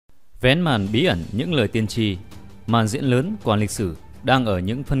Vén màn bí ẩn những lời tiên tri, màn diễn lớn của lịch sử đang ở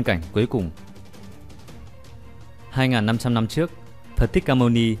những phân cảnh cuối cùng. 2.500 năm trước, Phật Thích Ca Mâu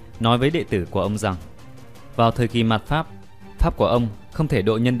Ni nói với đệ tử của ông rằng vào thời kỳ mạt Pháp, Pháp của ông không thể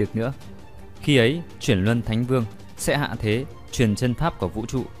độ nhân được nữa. Khi ấy, chuyển luân Thánh Vương sẽ hạ thế truyền chân Pháp của vũ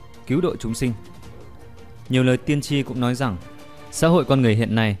trụ, cứu độ chúng sinh. Nhiều lời tiên tri cũng nói rằng xã hội con người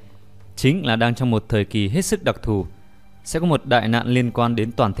hiện nay chính là đang trong một thời kỳ hết sức đặc thù, sẽ có một đại nạn liên quan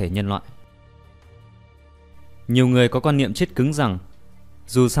đến toàn thể nhân loại. Nhiều người có quan niệm chết cứng rằng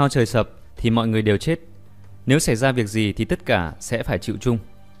dù sao trời sập thì mọi người đều chết, nếu xảy ra việc gì thì tất cả sẽ phải chịu chung.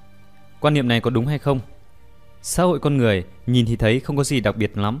 Quan niệm này có đúng hay không? Xã hội con người nhìn thì thấy không có gì đặc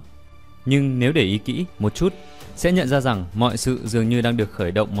biệt lắm, nhưng nếu để ý kỹ một chút sẽ nhận ra rằng mọi sự dường như đang được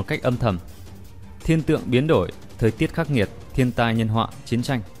khởi động một cách âm thầm. Thiên tượng biến đổi, thời tiết khắc nghiệt, thiên tai nhân họa, chiến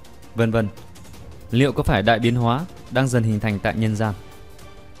tranh, vân vân. Liệu có phải đại biến hóa đang dần hình thành tại nhân gian?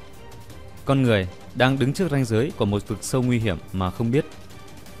 Con người đang đứng trước ranh giới của một vực sâu nguy hiểm mà không biết.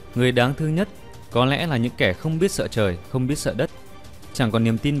 Người đáng thương nhất có lẽ là những kẻ không biết sợ trời, không biết sợ đất, chẳng còn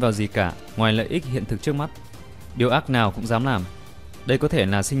niềm tin vào gì cả ngoài lợi ích hiện thực trước mắt. Điều ác nào cũng dám làm. Đây có thể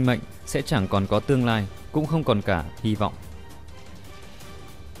là sinh mệnh sẽ chẳng còn có tương lai, cũng không còn cả hy vọng.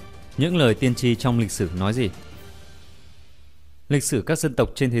 Những lời tiên tri trong lịch sử nói gì? Lịch sử các dân tộc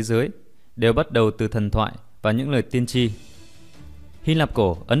trên thế giới đều bắt đầu từ thần thoại và những lời tiên tri. Hy Lạp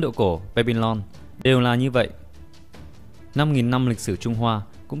cổ, Ấn Độ cổ, Babylon đều là như vậy. 5.000 năm lịch sử Trung Hoa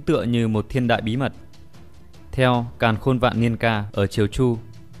cũng tựa như một thiên đại bí mật. Theo Càn Khôn Vạn Niên Ca ở triều Chu,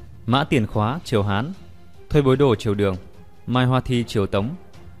 Mã Tiền Khóa triều Hán, Thôi Bối Đồ triều Đường, Mai Hoa Thi triều Tống,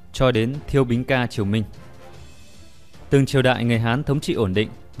 cho đến Thiêu Bính Ca triều Minh. Từng triều đại người Hán thống trị ổn định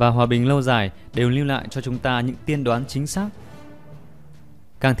và hòa bình lâu dài đều lưu lại cho chúng ta những tiên đoán chính xác.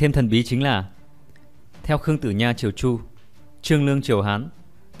 Càng thêm thần bí chính là theo Khương Tử Nha triều Chu, Trương Lương triều Hán,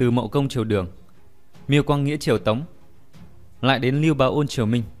 Từ Mậu Công triều Đường, Miêu Quang Nghĩa triều Tống, lại đến Lưu Bá Ôn triều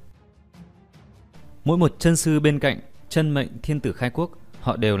Minh. Mỗi một chân sư bên cạnh chân mệnh thiên tử khai quốc,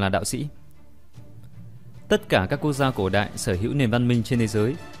 họ đều là đạo sĩ. Tất cả các quốc gia cổ đại sở hữu nền văn minh trên thế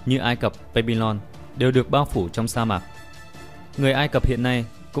giới như Ai Cập, Babylon đều được bao phủ trong sa mạc. Người Ai Cập hiện nay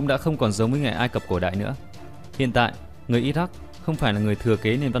cũng đã không còn giống với người Ai Cập cổ đại nữa. Hiện tại, người Iraq không phải là người thừa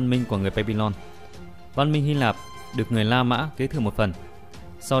kế nền văn minh của người Babylon. Văn minh Hy Lạp được người La Mã kế thừa một phần,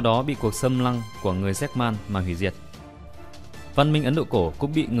 sau đó bị cuộc xâm lăng của người German mà hủy diệt. Văn minh Ấn Độ cổ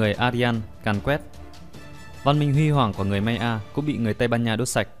cũng bị người Aryan càn quét. Văn minh huy hoàng của người Maya cũng bị người Tây Ban Nha đốt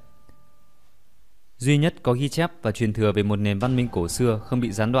sạch. Duy nhất có ghi chép và truyền thừa về một nền văn minh cổ xưa không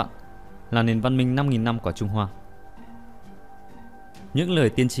bị gián đoạn là nền văn minh 5.000 năm của Trung Hoa. Những lời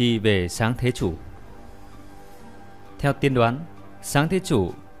tiên tri về sáng thế chủ. Theo tiên đoán, sáng thế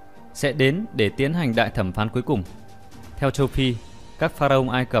chủ sẽ đến để tiến hành đại thẩm phán cuối cùng. Theo châu Phi, các pharaoh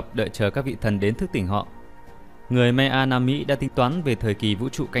Ai Cập đợi chờ các vị thần đến thức tỉnh họ. Người Maya Nam Mỹ đã tính toán về thời kỳ vũ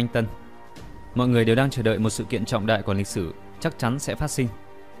trụ canh tân. Mọi người đều đang chờ đợi một sự kiện trọng đại của lịch sử chắc chắn sẽ phát sinh.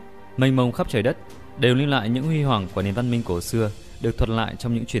 Mênh mông khắp trời đất đều lưu lại những huy hoàng của nền văn minh cổ xưa được thuật lại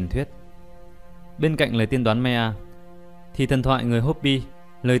trong những truyền thuyết. Bên cạnh lời tiên đoán Maya thì thần thoại người Hopi,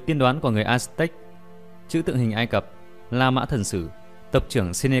 lời tiên đoán của người Aztec, chữ tượng hình Ai Cập, La Mã thần sử, tộc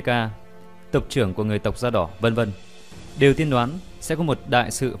trưởng Seneca, tộc trưởng của người tộc da đỏ, vân vân, đều tiên đoán sẽ có một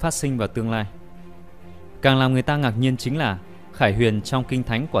đại sự phát sinh vào tương lai. Càng làm người ta ngạc nhiên chính là khải huyền trong kinh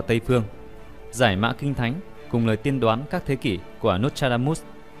thánh của Tây phương, giải mã kinh thánh cùng lời tiên đoán các thế kỷ của Nostradamus,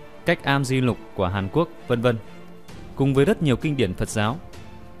 cách am di lục của Hàn Quốc, vân vân, cùng với rất nhiều kinh điển Phật giáo.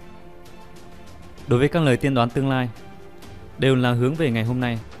 Đối với các lời tiên đoán tương lai đều là hướng về ngày hôm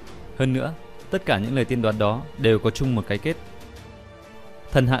nay. Hơn nữa, tất cả những lời tiên đoán đó đều có chung một cái kết: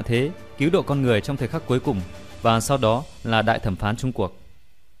 thần hạ thế cứu độ con người trong thời khắc cuối cùng, và sau đó là đại thẩm phán chung cuộc.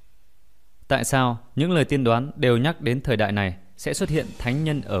 Tại sao những lời tiên đoán đều nhắc đến thời đại này sẽ xuất hiện thánh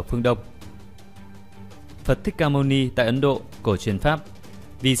nhân ở phương Đông? Phật Thích Ca Mâu Ni tại Ấn Độ cổ truyền Pháp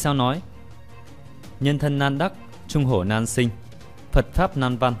vì sao nói nhân thân nan đắc, trung hổ nan sinh, Phật Pháp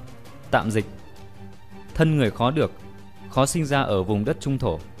nan văn? Tạm dịch: thân người khó được, khó sinh ra ở vùng đất trung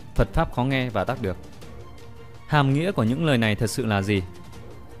thổ, Phật Pháp khó nghe và đắc được. Hàm nghĩa của những lời này thật sự là gì?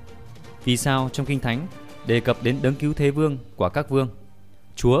 Vì sao trong Kinh Thánh đề cập đến Đấng Cứu Thế Vương của các vương,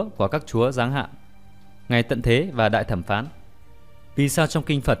 Chúa của các chúa giáng hạ, ngày tận thế và đại thẩm phán? Vì sao trong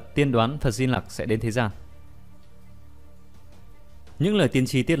Kinh Phật tiên đoán Phật Di Lặc sẽ đến thế gian? Những lời tiên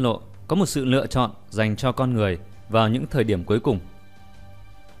tri tiết lộ có một sự lựa chọn dành cho con người vào những thời điểm cuối cùng.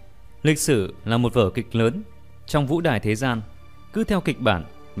 Lịch sử là một vở kịch lớn trong vũ đài thế gian, cứ theo kịch bản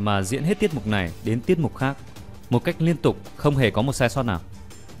mà diễn hết tiết mục này đến tiết mục khác, một cách liên tục, không hề có một sai sót nào.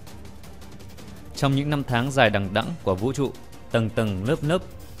 Trong những năm tháng dài đằng đẵng của vũ trụ, tầng tầng lớp lớp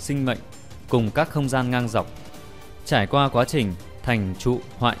sinh mệnh cùng các không gian ngang dọc, trải qua quá trình thành trụ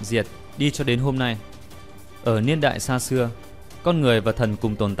hoại diệt đi cho đến hôm nay. Ở niên đại xa xưa, con người và thần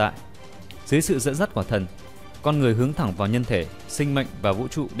cùng tồn tại. Dưới sự dẫn dắt của thần, con người hướng thẳng vào nhân thể, sinh mệnh và vũ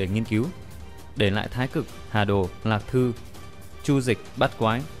trụ để nghiên cứu, để lại thái cực, hà đồ, lạc thư, chu dịch, bát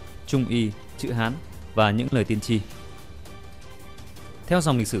quái, trung y, chữ Hán và những lời tiên tri. Theo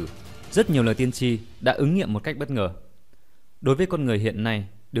dòng lịch sử, rất nhiều lời tiên tri đã ứng nghiệm một cách bất ngờ. Đối với con người hiện nay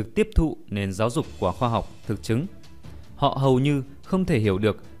được tiếp thụ nền giáo dục của khoa học thực chứng, họ hầu như không thể hiểu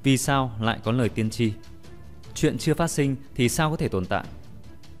được vì sao lại có lời tiên tri. Chuyện chưa phát sinh thì sao có thể tồn tại?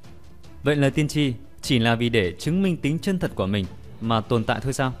 Vậy lời tiên tri chỉ là vì để chứng minh tính chân thật của mình mà tồn tại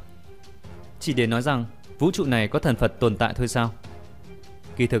thôi sao? Chỉ để nói rằng vũ trụ này có thần Phật tồn tại thôi sao?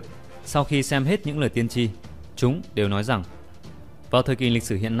 Kỳ thực, sau khi xem hết những lời tiên tri, chúng đều nói rằng vào thời kỳ lịch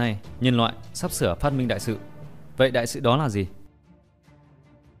sử hiện nay, nhân loại sắp sửa phát minh đại sự. Vậy đại sự đó là gì?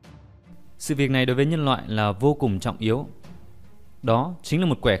 Sự việc này đối với nhân loại là vô cùng trọng yếu. Đó chính là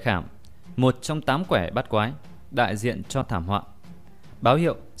một quẻ khảm, một trong 8 quẻ bát quái, đại diện cho thảm họa. Báo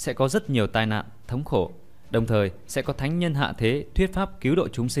hiệu sẽ có rất nhiều tai nạn, thống khổ, đồng thời sẽ có thánh nhân hạ thế thuyết pháp cứu độ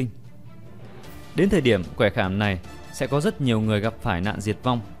chúng sinh. Đến thời điểm quẻ khảm này sẽ có rất nhiều người gặp phải nạn diệt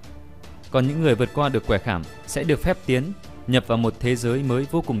vong. Còn những người vượt qua được quẻ khảm sẽ được phép tiến, nhập vào một thế giới mới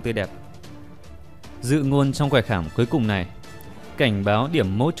vô cùng tươi đẹp. Dự ngôn trong quẻ khảm cuối cùng này cảnh báo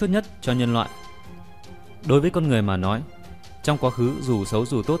điểm mấu chốt nhất cho nhân loại. Đối với con người mà nói, trong quá khứ dù xấu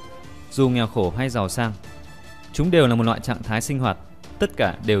dù tốt, dù nghèo khổ hay giàu sang, chúng đều là một loại trạng thái sinh hoạt, tất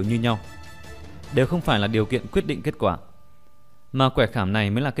cả đều như nhau, đều không phải là điều kiện quyết định kết quả, mà quẻ khảm này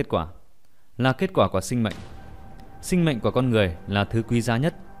mới là kết quả của sinh mệnh. Sinh mệnh của con người là thứ quý giá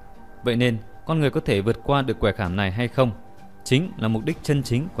nhất. Vậy nên con người có thể vượt qua được quẻ khảm này hay không chính là mục đích chân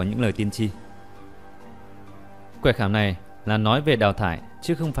chính của những lời tiên tri. Quẻ khảm này là nói về đào thải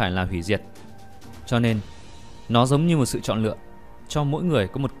chứ không phải là hủy diệt. Cho nên nó giống như một sự chọn lựa, cho mỗi người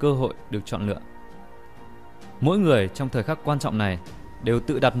có một cơ hội được chọn lựa. Mỗi người trong thời khắc quan trọng này đều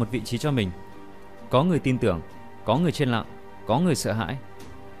tự đặt một vị trí cho mình. Có người tin tưởng, có người trên lặng, có người sợ hãi,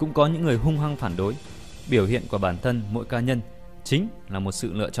 cũng có những người hung hăng phản đối. Biểu hiện của bản thân mỗi cá nhân chính là một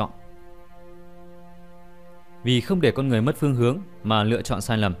sự lựa chọn. Vì không để con người mất phương hướng mà lựa chọn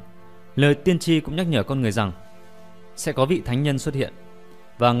sai lầm, lời tiên tri cũng nhắc nhở con người rằng sẽ có vị thánh nhân xuất hiện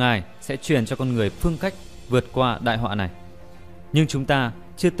và Ngài sẽ truyền cho con người phương cách vượt qua đại họa này. Nhưng chúng ta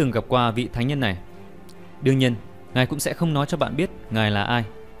chưa từng gặp qua vị thánh nhân này. Đương nhiên, Ngài cũng sẽ không nói cho bạn biết Ngài là ai.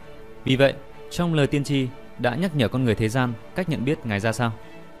 Vì vậy, trong lời tiên tri đã nhắc nhở con người thế gian cách nhận biết Ngài ra sao.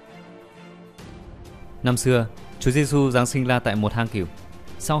 Năm xưa, Chúa Giêsu giáng sinh ra tại một hang cừu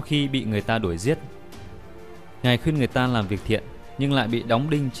sau khi bị người ta đuổi giết. Ngài khuyên người ta làm việc thiện nhưng lại bị đóng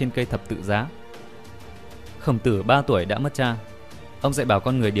đinh trên cây thập tự giá. Khổng Tử 3 tuổi đã mất cha. Ông dạy bảo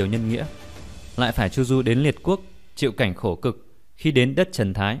con người điều nhân nghĩa, lại phải chu du đến liệt quốc, chịu cảnh khổ cực khi đến đất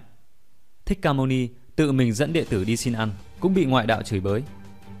Trần Thái. Thích Ca Mâu Ni tự mình dẫn đệ tử đi xin ăn, cũng bị ngoại đạo chửi bới.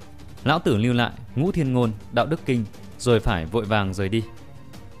 Lão Tử lưu lại Ngũ Thiên Ngôn, Đạo Đức Kinh, rồi phải vội vàng rời đi.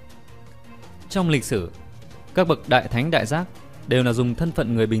 Trong lịch sử, các bậc đại thánh đại giác đều là dùng thân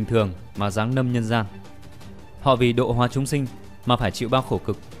phận người bình thường mà giáng lâm nhân gian. Họ vì độ hóa chúng sinh mà phải chịu bao khổ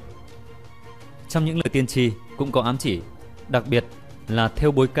cực. Trong những lời tiên tri cũng có ám chỉ, đặc biệt là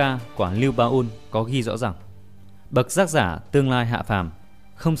theo bối ca của Lưu Ba Un có ghi rõ rằng bậc giác giả tương lai hạ phàm,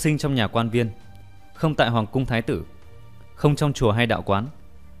 không sinh trong nhà quan viên, không tại hoàng cung thái tử, không trong chùa hay đạo quán,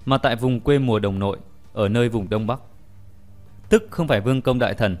 mà tại vùng quê mùa đồng nội, ở nơi vùng Đông Bắc. Tức không phải vương công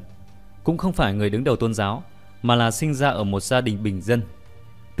đại thần, cũng không phải người đứng đầu tôn giáo, mà là sinh ra ở một gia đình bình dân,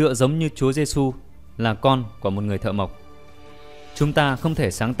 tựa giống như Chúa Giêsu là con của một người thợ mộc. Chúng ta không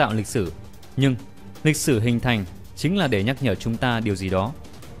thể sáng tạo lịch sử, nhưng lịch sử hình thành chính là để nhắc nhở chúng ta điều gì đó,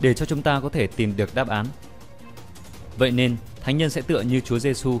 để cho chúng ta có thể tìm được đáp án. Vậy nên, thánh nhân sẽ tựa như Chúa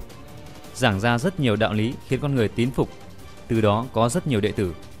Giêsu, giảng ra rất nhiều đạo lý khiến con người tín phục, từ đó có rất nhiều đệ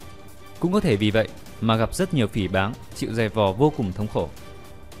tử. Cũng có thể vì vậy mà gặp rất nhiều phỉ báng, chịu dày vò vô cùng thống khổ.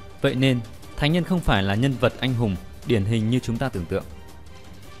 Vậy nên, thánh nhân không phải là nhân vật anh hùng, điển hình như chúng ta tưởng tượng.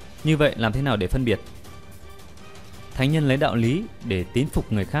 Như vậy làm thế nào để phân biệt? Thánh nhân lấy đạo lý để tín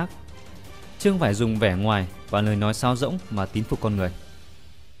phục người khác, chứ không phải dùng vẻ ngoài và lời nói sáo rỗng mà tín phục con người.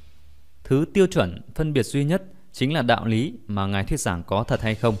 Thứ tiêu chuẩn phân biệt duy nhất chính là đạo lý mà Ngài thuyết giảng có thật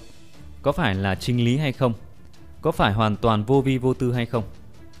hay không, có phải là chính lý hay không, có phải hoàn toàn vô vi vô tư hay không.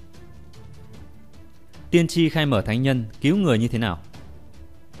 Tiên tri khai mở thánh nhân cứu người như thế nào?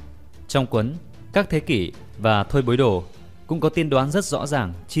 Trong cuốn Các Thế Kỷ và Thôi Bối Đồ cũng có tiên đoán rất rõ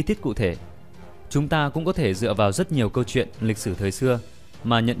ràng, chi tiết cụ thể. Chúng ta cũng có thể dựa vào rất nhiều câu chuyện lịch sử thời xưa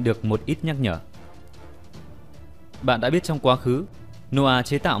mà nhận được một ít nhắc nhở. Bạn đã biết trong quá khứ, Noah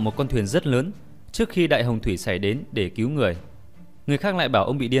chế tạo một con thuyền rất lớn trước khi đại hồng thủy xảy đến để cứu người. Người khác lại bảo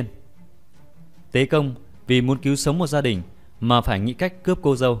ông bị điên. Tế Công vì muốn cứu sống một gia đình mà phải nghĩ cách cướp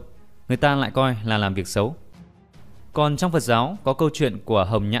cô dâu, người ta lại coi là làm việc xấu. Còn trong Phật giáo có câu chuyện của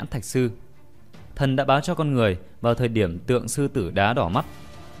Hồng Nhãn Thạch Sư. Thần đã báo cho con người vào thời điểm tượng sư tử đá đỏ mắt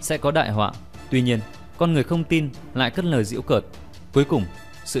sẽ có đại họa. Tuy nhiên, con người không tin, lại cất lời giễu cợt. Cuối cùng,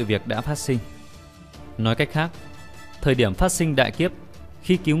 sự việc đã phát sinh. Nói cách khác, thời điểm phát sinh đại kiếp,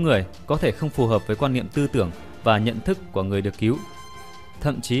 khi cứu người có thể không phù hợp với quan niệm tư tưởng và nhận thức của người được cứu,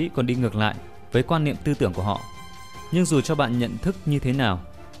 thậm chí còn đi ngược lại với quan niệm tư tưởng của họ. Nhưng dù cho bạn nhận thức như thế nào,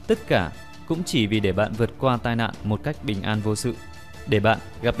 tất cả cũng chỉ vì để bạn vượt qua tai nạn một cách bình an vô sự, để bạn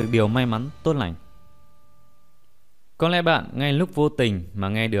gặp được điều may mắn tốt lành. Có lẽ bạn ngay lúc vô tình mà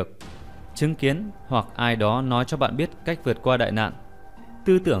nghe được, chứng kiến hoặc ai đó nói cho bạn biết cách vượt qua đại nạn,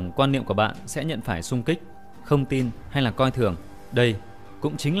 tư tưởng quan niệm của bạn sẽ nhận phải xung kích, không tin hay là coi thường. Đây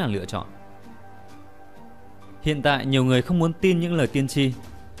cũng chính là lựa chọn. Hiện tại nhiều người không muốn tin những lời tiên tri.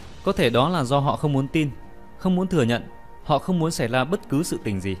 Có thể đó là do họ không muốn tin, không muốn thừa nhận, họ không muốn xảy ra bất cứ sự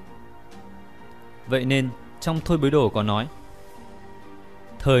tình gì. Vậy nên trong Thôi Bối Đồ có nói: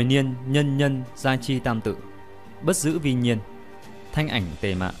 thời niên nhân nhân giai chi tam tự, bất giữ vi nhiên, thanh ảnh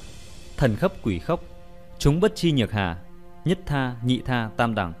tề mạ, thần khấp quỷ khốc, chúng bất chi nhược hà, nhất tha nhị tha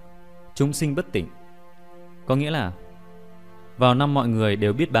tam đẳng, chúng sinh bất tỉnh. Có nghĩa là vào năm mọi người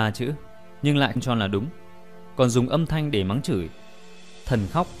đều biết 3 chữ nhưng lại không cho là đúng, còn dùng âm thanh để mắng chửi. Thần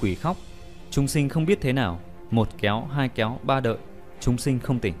khóc quỷ khóc, chúng sinh không biết thế nào, 1 kéo 2 kéo 3 đợi, chúng sinh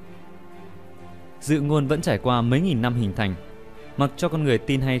không tỉnh. Dự ngôn vẫn trải qua mấy nghìn năm hình thành, mặc cho con người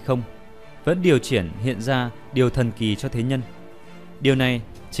tin hay không, vẫn điều triển hiện ra điều thần kỳ cho thế nhân. Điều này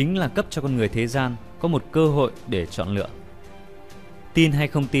chính là cấp cho con người thế gian có một cơ hội để chọn lựa. Tin hay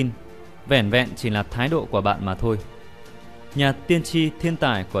không tin, vẻn vẹn chỉ là thái độ của bạn mà thôi. Nhà tiên tri thiên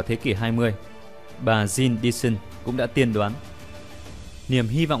tài của thế kỷ 20, bà Jean Dyson cũng đã tiên đoán niềm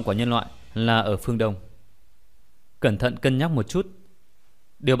hy vọng của nhân loại là ở phương Đông. Cẩn thận cân nhắc một chút.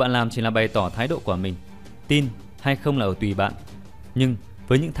 Điều bạn làm chỉ là bày tỏ thái độ của mình. Tin hay không là ở tùy bạn. Nhưng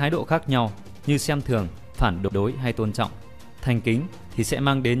với những thái độ khác nhau như xem thường, phản đối hay tôn trọng, thành kính thì sẽ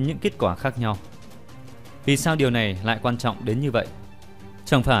mang đến những kết quả khác nhau. Vì sao điều này lại quan trọng đến như vậy?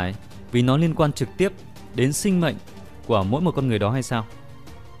 Chẳng phải vì nó liên quan trực tiếp đến sinh mệnh của mỗi một con người đó hay sao?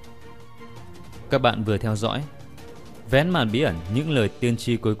 Các bạn vừa theo dõi Vén màn bí ẩn những lời tiên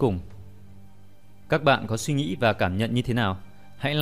tri cuối cùng. Các bạn có suy nghĩ và cảm nhận như thế nào?